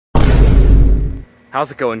How's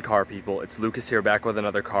it going, car people? It's Lucas here, back with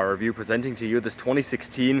another car review, presenting to you this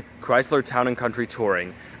 2016 Chrysler Town Country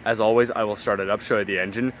Touring. As always, I will start it up, show you the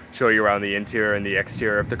engine, show you around the interior and the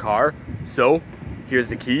exterior of the car. So, here's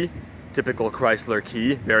the key. Typical Chrysler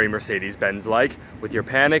key, very Mercedes-Benz-like, with your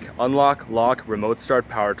panic, unlock, lock, remote start,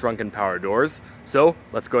 power trunk, and power doors. So,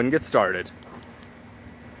 let's go ahead and get started.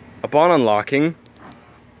 Upon unlocking,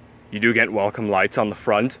 you do get welcome lights on the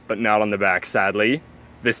front, but not on the back, sadly.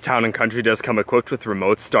 This Town & Country does come equipped with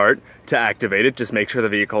remote start. To activate it, just make sure the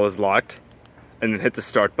vehicle is locked, and then hit the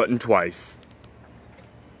start button twice.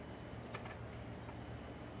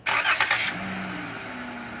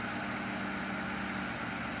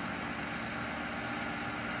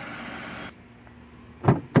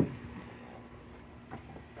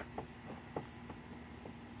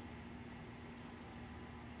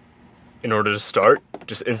 In order to start,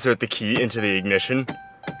 just insert the key into the ignition,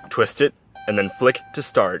 twist it, and then flick to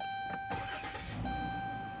start.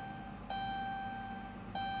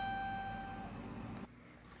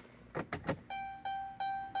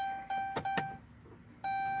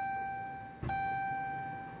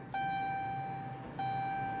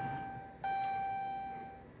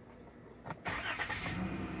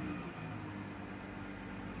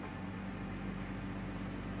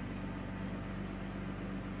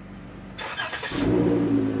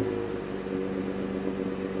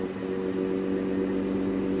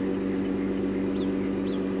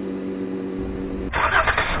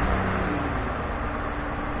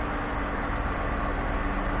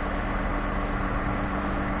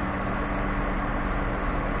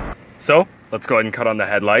 So, let's go ahead and cut on the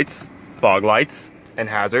headlights, fog lights, and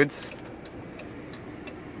hazards.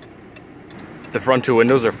 The front two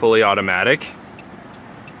windows are fully automatic.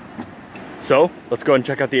 So, let's go and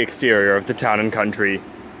check out the exterior of the Town & Country.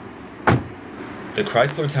 The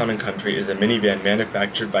Chrysler Town & Country is a minivan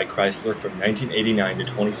manufactured by Chrysler from 1989 to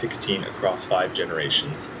 2016 across 5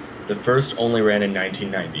 generations. The first only ran in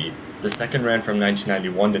 1990, the second ran from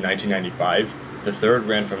 1991 to 1995, the third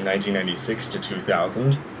ran from 1996 to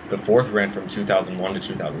 2000, the fourth ran from 2001 to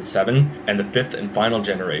 2007, and the fifth and final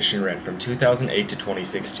generation ran from 2008 to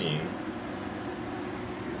 2016.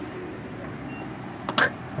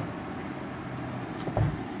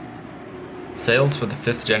 Sales for the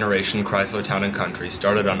 5th generation Chrysler Town & Country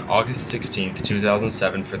started on August 16,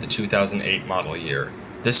 2007 for the 2008 model year.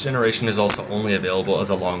 This generation is also only available as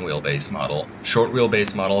a long wheelbase model. Short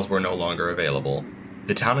wheelbase models were no longer available.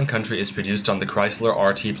 The Town & Country is produced on the Chrysler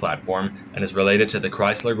RT platform and is related to the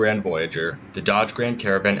Chrysler Grand Voyager, the Dodge Grand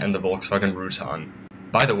Caravan, and the Volkswagen Routan.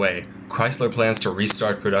 By the way, Chrysler plans to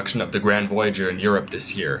restart production of the Grand Voyager in Europe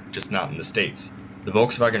this year, just not in the States. The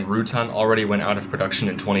Volkswagen Routan already went out of production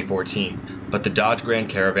in 2014, but the Dodge Grand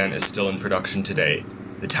Caravan is still in production today.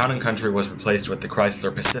 The Town & Country was replaced with the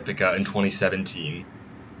Chrysler Pacifica in 2017.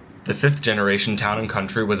 The 5th generation Town &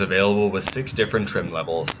 Country was available with 6 different trim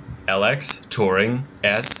levels: LX, Touring,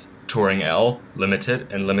 S, Touring L,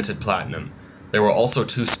 Limited, and Limited Platinum. There were also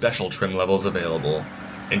 2 special trim levels available.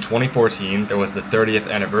 In 2014, there was the 30th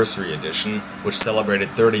Anniversary Edition, which celebrated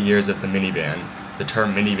 30 years of the minivan. The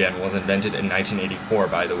term minivan was invented in 1984,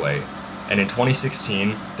 by the way. And in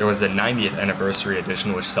 2016, there was the 90th Anniversary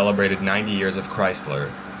Edition, which celebrated 90 years of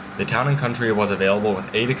Chrysler. The Town & Country was available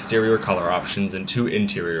with 8 exterior color options and 2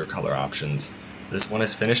 interior color options. This one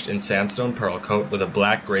is finished in sandstone pearl coat with a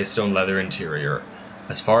black greystone leather interior.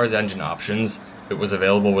 As far as engine options, it was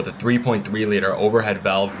available with a 3.3-liter overhead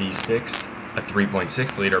valve V6, a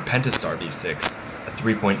 3.6-liter Pentastar V6, a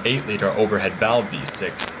 3.8-liter overhead valve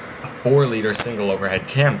V6, a 4-liter single overhead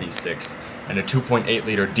cam V6, and a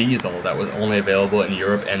 2.8-liter diesel that was only available in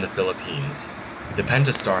Europe and the Philippines. The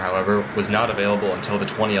Pentastar, however, was not available until the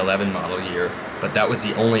 2011 model year, but that was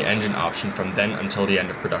the only engine option from then until the end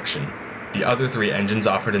of production. The other 3 engines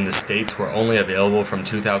offered in the States were only available from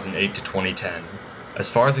 2008 to 2010. As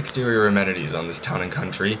far as exterior amenities on this Town &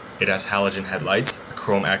 Country, it has halogen headlights, a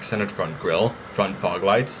chrome accented front grille, front fog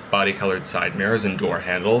lights, body-colored side mirrors and door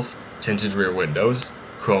handles, tinted rear windows,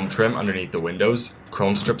 chrome trim underneath the windows,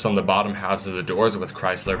 chrome strips on the bottom halves of the doors with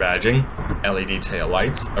Chrysler badging, LED tail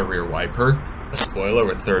lights, a rear wiper, a spoiler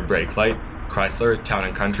with third brake light, Chrysler,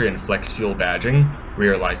 Town & Country, and Flex Fuel badging,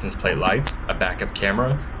 rear license plate lights, a backup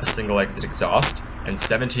camera, a single exit exhaust, and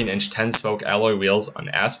 17-inch 10-spoke alloy wheels on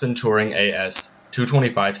Aspen Touring AS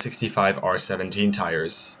 225/65 R17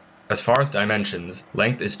 tires. As far as dimensions,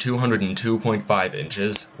 length is 202.5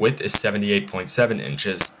 inches, width is 78.7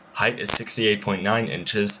 inches, height is 68.9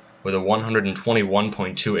 inches, with a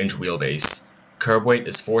 121.2-inch wheelbase. Curb weight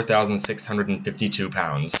is 4,652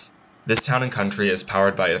 pounds. This Town & Country is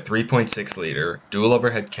powered by a 3.6-liter, dual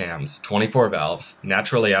overhead cams, 24 valves,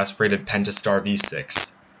 naturally aspirated Pentastar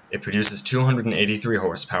V6. It produces 283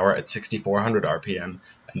 horsepower at 6,400 RPM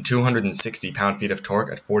and 260 pound-feet of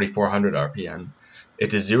torque at 4,400 RPM. It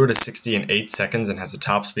does 0 to 60 in 8 seconds and has a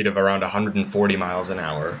top speed of around 140 miles an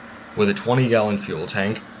hour. With a 20-gallon fuel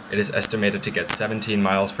tank, it is estimated to get 17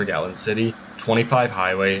 miles per gallon city, 25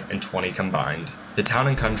 highway, and 20 combined. The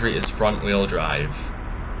Town & Country is front-wheel drive.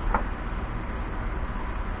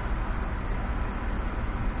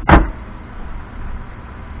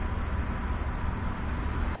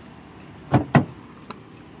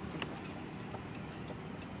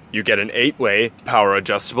 You get an 8-way power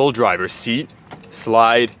adjustable driver's seat,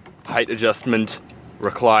 slide, height adjustment,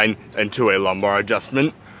 recline, and 2-way lumbar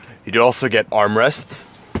adjustment. You do also get armrests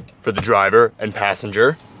for the driver and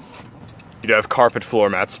passenger. You do have carpet floor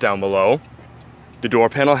mats down below. The door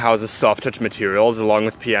panel houses soft touch materials along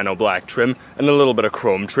with piano black trim and a little bit of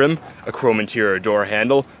chrome trim, a chrome interior door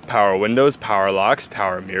handle, power windows, power locks,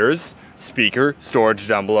 power mirrors, speaker, storage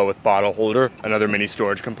down below with bottle holder, another mini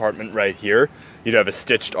storage compartment right here. You'd have a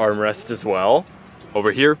stitched armrest as well.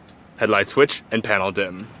 Over here, headlight switch and panel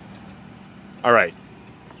dim. Alright.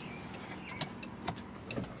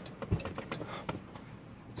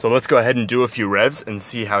 So let's go ahead and do a few revs and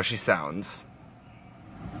see how she sounds.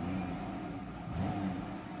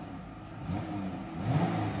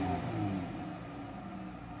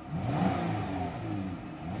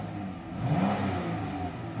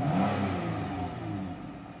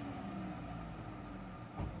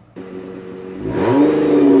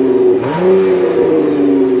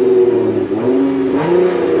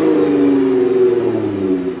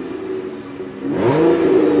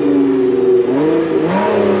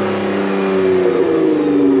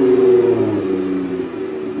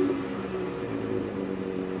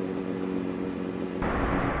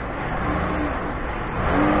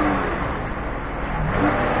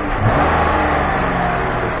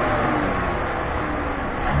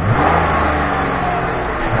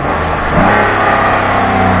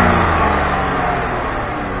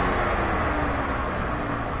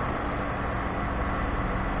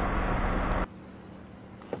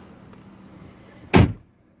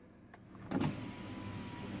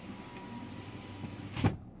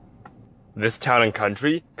 This Town &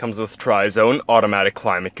 Country comes with Tri-Zone automatic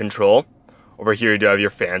climate control. Over here you do have your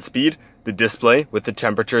fan speed, the display with the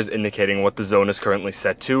temperatures indicating what the zone is currently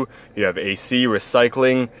set to. You have AC,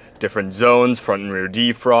 recycling, different zones, front and rear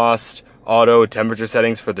defrost, auto, temperature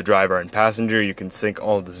settings for the driver and passenger. You can sync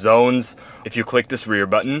all the zones. If you click this rear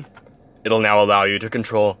button, it'll now allow you to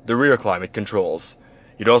control the rear climate controls.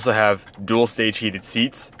 You'd also have dual stage heated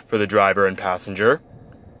seats for the driver and passenger.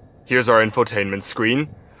 Here's our infotainment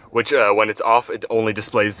screen, which when it's off, it only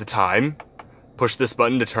displays the time. Push this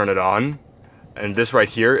button to turn it on. And this right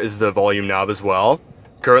here is the volume knob as well.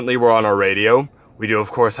 Currently we're on our radio. We do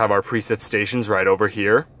of course have our preset stations right over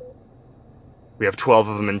here. We have 12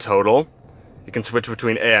 of them in total. You can switch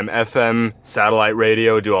between AM, FM, satellite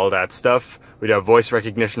radio, do all that stuff. We do have voice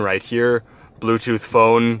recognition right here, Bluetooth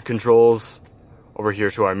phone controls, over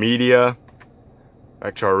here to our media,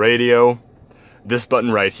 back to our radio. This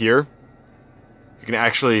button right here, you can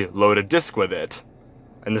actually load a disc with it.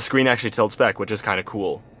 And the screen actually tilts back, which is kind of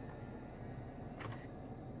cool.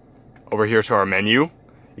 Over here to our menu,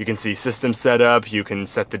 you can see system setup, you can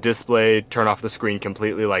set the display, turn off the screen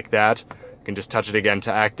completely like that. You can just touch it again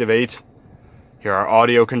to activate. Here are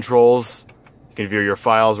audio controls. You can view your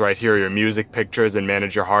files right here, your music, pictures, and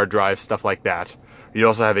manage your hard drive, stuff like that. You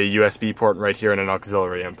also have a USB port right here and an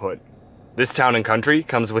auxiliary input. This Town & Country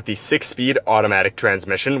comes with the 6-speed automatic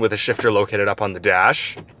transmission with a shifter located up on the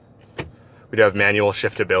dash. We do have manual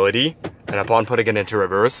shiftability, and upon putting it into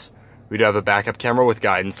reverse, we do have a backup camera with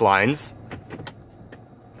guidance lines.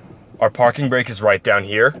 Our parking brake is right down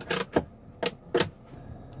here.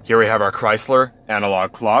 Here we have our Chrysler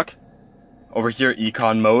analog clock. Over here,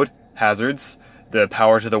 econ mode, hazards, the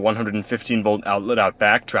power to the 115-volt outlet out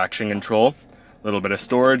back, traction control, a little bit of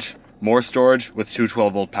storage, more storage with two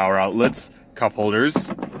 12-volt power outlets, cup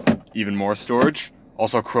holders, even more storage,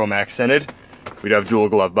 also chrome accented. We'd have dual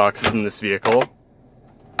glove boxes in this vehicle.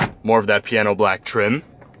 More of that piano black trim.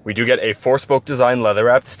 We do get a 4-spoke design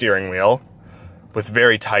leather-wrapped steering wheel with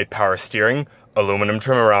very tight power steering, aluminum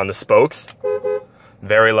trim around the spokes,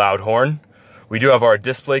 very loud horn. We do have our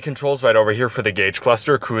display controls right over here for the gauge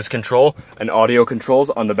cluster, cruise control, and audio controls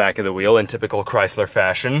on the back of the wheel in typical Chrysler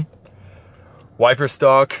fashion. Wiper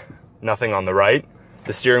stalk, nothing on the right.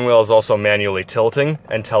 The steering wheel is also manually tilting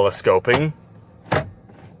and telescoping.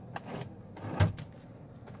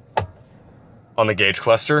 On the gauge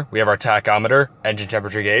cluster, we have our tachometer, engine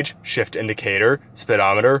temperature gauge, shift indicator,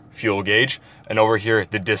 speedometer, fuel gauge, and over here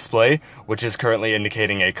the display, which is currently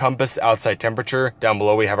indicating a compass, outside temperature. Down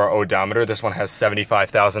below we have our odometer. This one has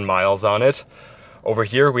 75,000 miles on it. Over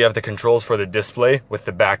here we have the controls for the display with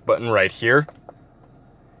the back button right here.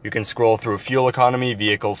 You can scroll through fuel economy,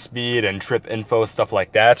 vehicle speed, and trip info, stuff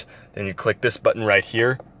like that. Then you click this button right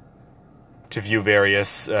here to view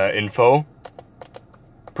various info.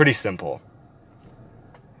 Pretty simple.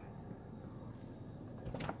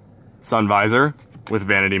 Sun visor with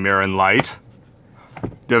vanity mirror and light.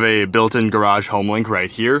 You have a built-in garage home link right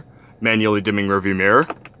here. Manually dimming rearview mirror.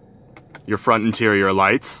 Your front interior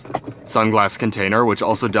lights. Sunglass container, which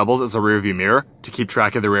also doubles as a rearview mirror to keep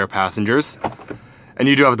track of the rear passengers. And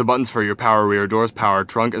you do have the buttons for your power rear doors, power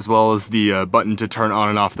trunk, as well as the button to turn on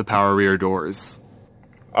and off the power rear doors.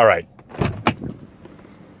 All right.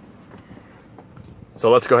 So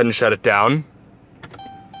let's go ahead and shut it down.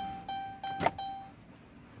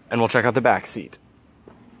 And we'll check out the back seat.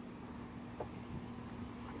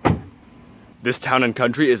 This Town &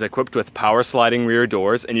 Country is equipped with power sliding rear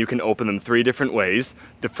doors, and you can open them 3 different ways.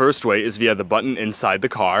 The first way is via the button inside the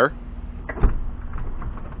car.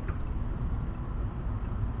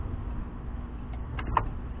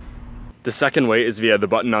 The second way is via the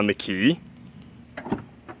button on the key.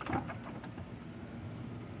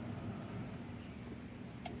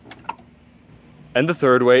 And the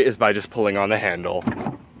third way is by just pulling on the handle.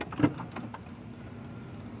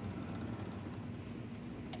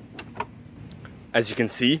 As you can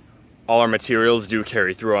see, all our materials do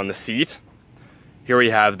carry through on the seat. Here we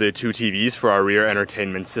have the 2 TVs for our rear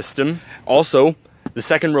entertainment system. Also, the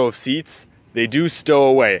second row of seats, they do stow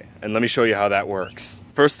away, and let me show you how that works.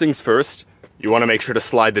 First things first, you want to make sure to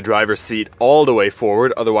slide the driver's seat all the way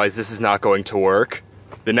forward, otherwise this is not going to work.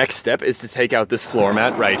 The next step is to take out this floor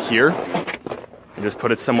mat right here, and just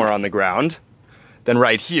put it somewhere on the ground. Then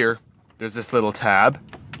right here, there's this little tab,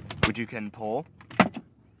 which you can pull.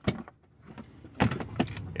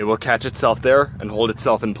 It will catch itself there and hold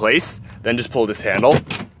itself in place. Then just pull this handle.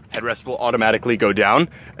 Headrest will automatically go down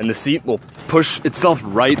and the seat will push itself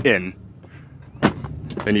right in.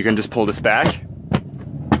 Then you can just pull this back.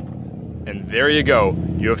 And there you go.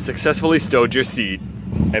 You have successfully stowed your seat.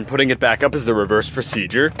 And putting it back up is the reverse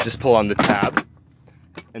procedure. Just pull on the tab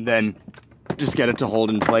and then just get it to hold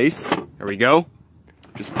in place. There we go.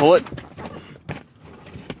 Just pull it.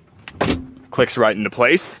 Clicks right into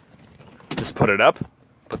place. Just put it up.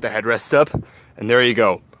 Put the headrest up, and there you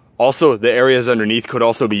go. Also, the areas underneath could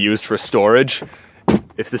also be used for storage,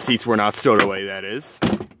 if the seats were not stowed away, that is.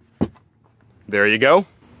 There you go.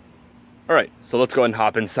 All right, so let's go ahead and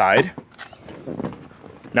hop inside.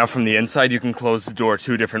 Now from the inside, you can close the door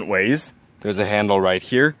 2 different ways. There's a handle right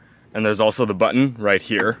here, and there's also the button right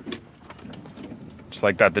here. Just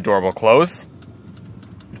like that, the door will close.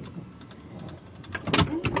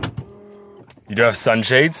 You do have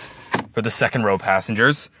sunshades for the second row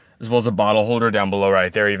passengers, as well as a bottle holder down below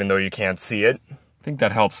right there, even though you can't see it. I think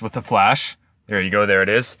that helps with the flash. There you go, there it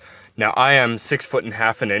is. Now I am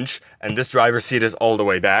 6'1.5 inches, and this driver's seat is all the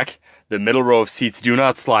way back. The middle row of seats do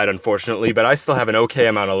not slide, unfortunately, but I still have an okay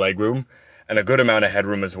amount of legroom, and a good amount of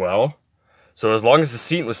headroom as well. So as long as the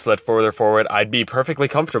seat was slid further forward, I'd be perfectly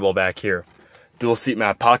comfortable back here. Dual seat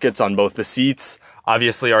mat pockets on both the seats.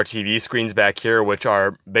 Obviously our TV screens back here, which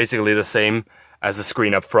are basically the same as the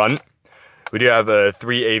screen up front. We do have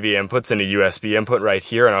 3 AV inputs and a USB input right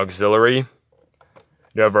here, and auxiliary.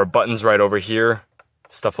 You have our buttons right over here,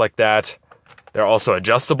 stuff like that. They're also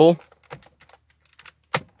adjustable,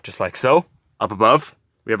 just like so. Up above,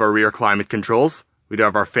 we have our rear climate controls. We do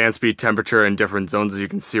have our fan speed, temperature, and different zones, as you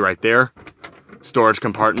can see right there. Storage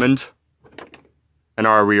compartment, and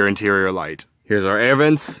our rear interior light. Here's our air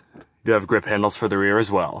vents. You do have grip handles for the rear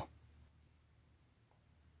as well.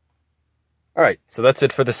 Alright, so that's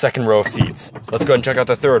it for the second row of seats. Let's go and check out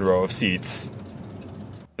the third row of seats.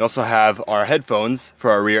 We also have our headphones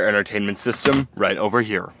for our rear entertainment system right over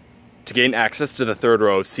here. To gain access to the third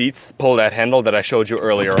row of seats, pull that handle that I showed you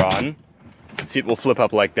earlier on. The seat will flip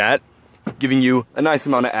up like that, giving you a nice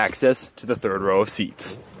amount of access to the third row of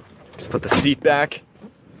seats. Just put the seat back.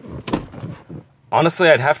 Honestly,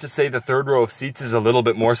 I'd have to say the third row of seats is a little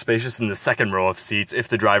bit more spacious than the second row of seats, if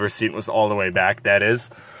the driver's seat was all the way back, that is.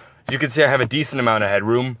 As you can see, I have a decent amount of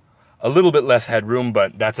headroom. A little bit less headroom,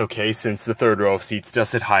 but that's okay since the third row of seats does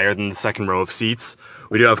sit higher than the second row of seats.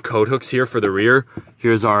 We do have coat hooks here for the rear.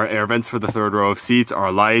 Here's our air vents for the third row of seats,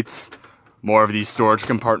 our lights, more of these storage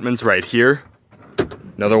compartments right here.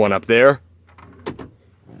 Another one up there.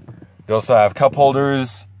 We also have cup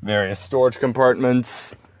holders, various storage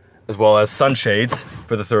compartments, as well as sunshades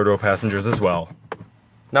for the third row passengers as well.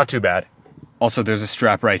 Not too bad. Also, there's a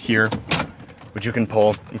strap right here, which you can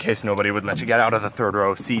pull in case nobody would let you get out of the third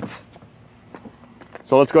row of seats.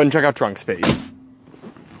 So let's go ahead and check out trunk space.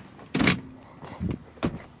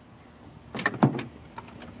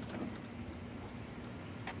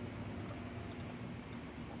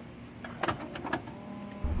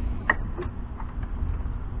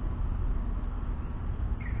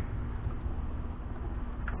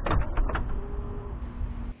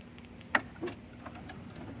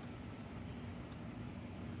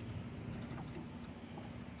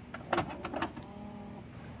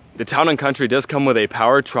 The Town & Country does come with a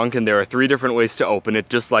power trunk, and there are 3 different ways to open it,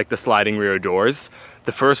 just like the sliding rear doors.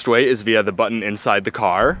 The first way is via the button inside the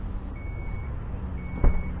car.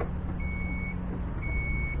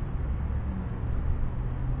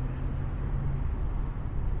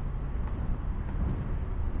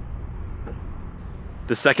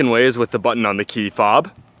 The second way is with the button on the key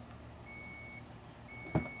fob.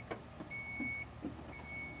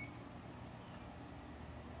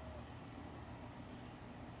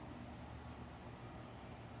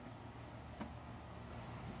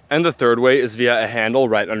 And the third way is via a handle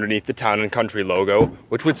right underneath the Town & Country logo,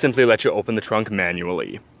 which would simply let you open the trunk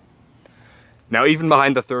manually. Now, even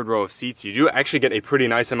behind the third row of seats, you do actually get a pretty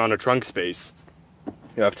nice amount of trunk space.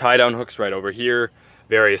 You have tie-down hooks right over here,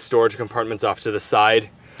 various storage compartments off to the side.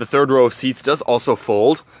 The third row of seats does also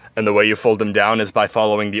fold, and the way you fold them down is by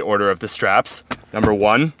following the order of the straps. Number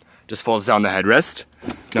 1 just folds down the headrest.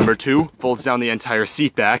 Number 2 folds down the entire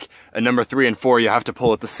seat back, and number 3 and 4 you have to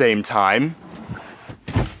pull at the same time.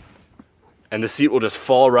 And the seat will just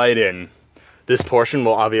fall right in. This portion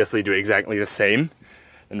will obviously do exactly the same.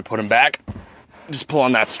 Then to put them back, just pull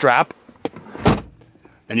on that strap,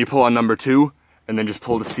 and you pull on number 2, and then just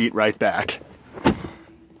pull the seat right back.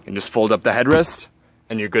 And just fold up the headrest,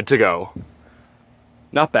 and you're good to go.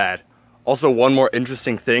 Not bad. Also, one more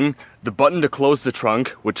interesting thing, the button to close the trunk,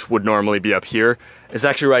 which would normally be up here, is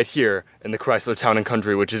actually right here in the Chrysler Town &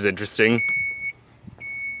 Country, which is interesting.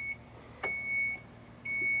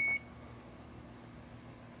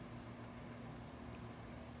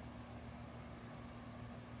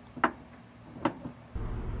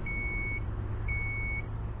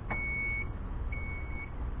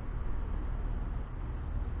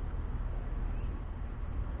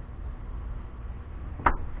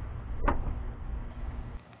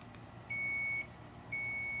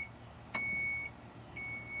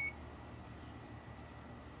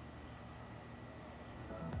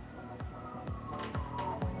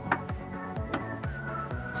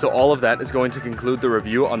 So all of that is going to conclude the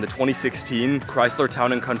review on the 2016 Chrysler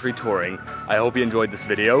Town & Country Touring. I hope you enjoyed this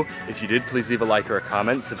video. If you did, please leave a like or a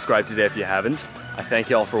comment. Subscribe today if you haven't. I thank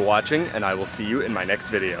you all for watching, and I will see you in my next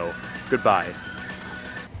video. Goodbye.